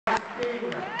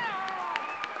King,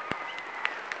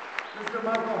 Mr.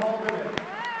 Michael Holden.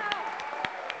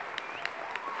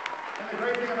 And the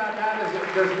great thing about that is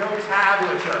that there's no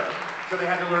tablature, so they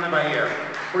had to learn it by ear.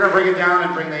 We're going to bring it down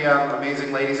and bring the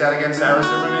amazing ladies out again. Sarah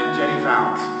Zimmerman, Jenny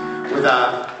Founds, with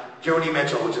Joni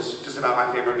Mitchell, which is just about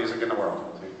my favorite music in the world.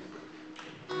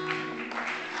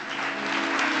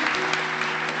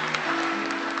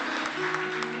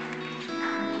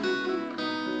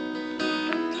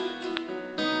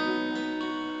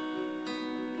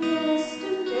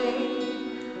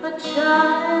 A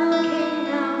child came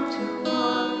out to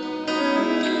walk,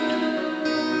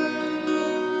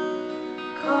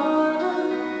 caught a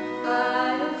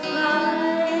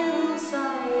firefly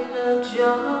inside a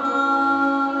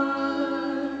jar,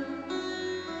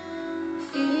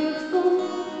 fearful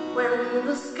when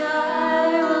the sky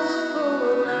was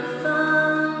full of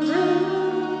thunder,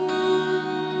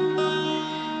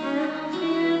 and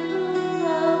fearful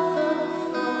of the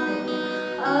falling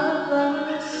of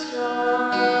a star.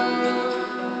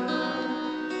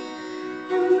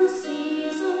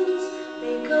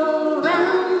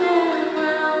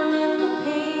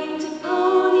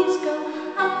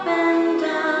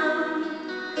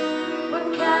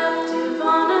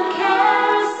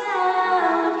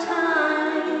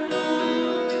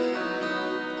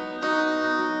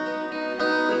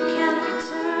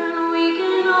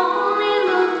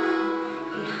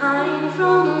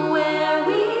 From where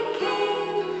we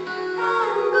came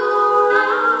and go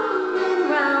round and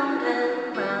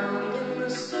round in the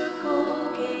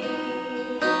circle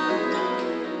game.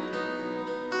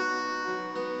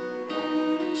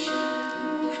 And she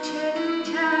moved 10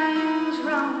 times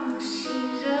round the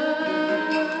season,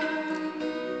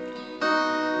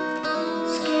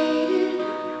 skated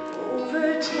over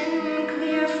 10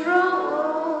 clear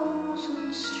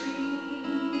frozen streams.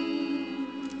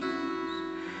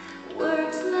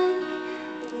 Words like,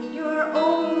 when you're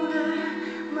older,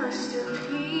 must have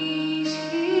pleased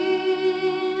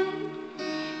him,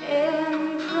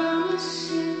 and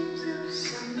promises of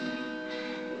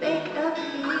someday make up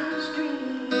his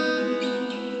dreams.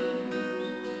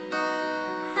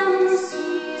 And the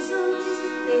seasons,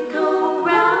 they go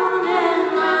round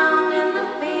and round, and the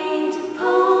painted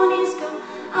ponies go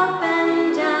up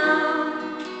and down.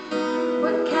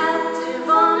 We're captive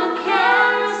on a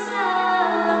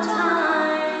carousel of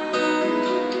time.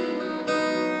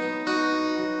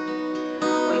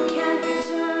 We can't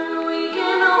return, we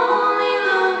can only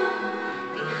look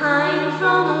behind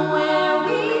from where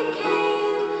we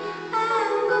came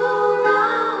and go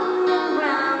round and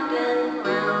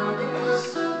round in the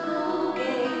circle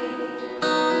game.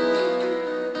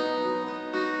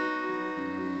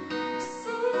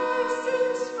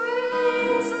 16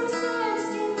 springs and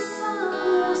 16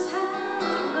 summers have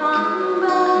gone by.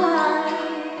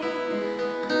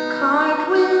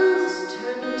 Cartwheels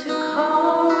turn to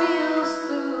cartwheels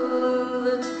through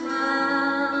the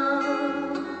town,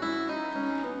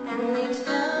 and they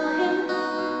tell him,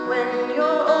 when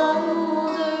you're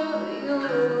older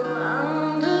you'll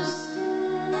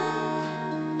understand,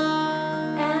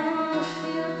 and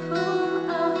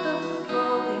fearful of the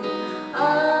falling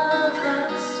of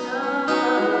a star.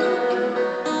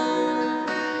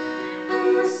 And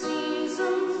the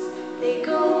seasons, they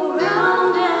go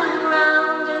round and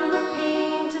round, and the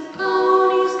pain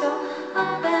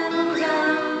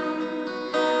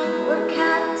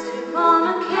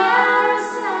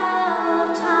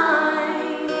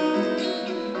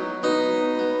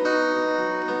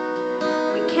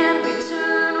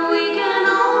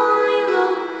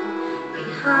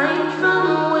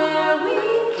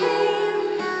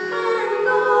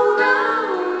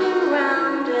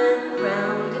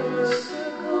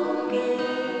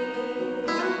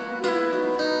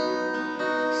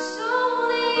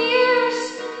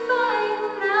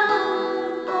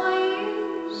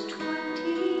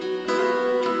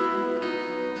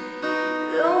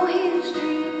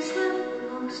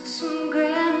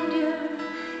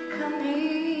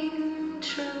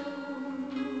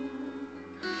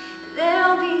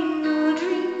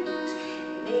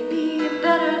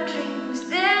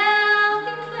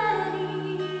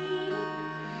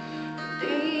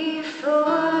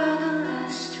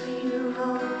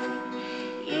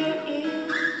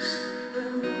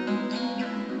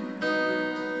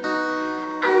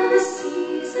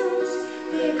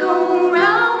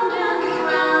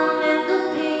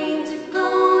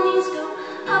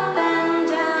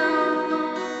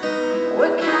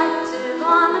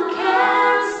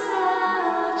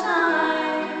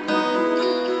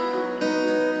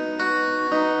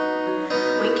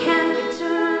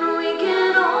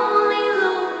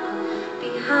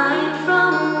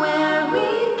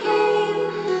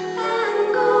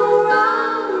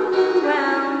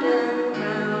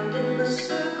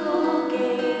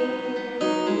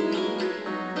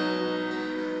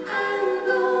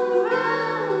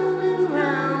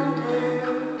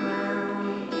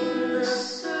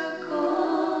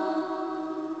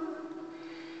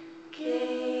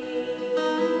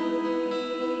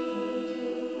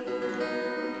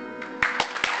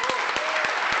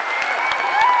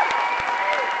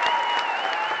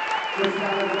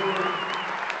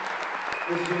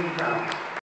Jane Founds.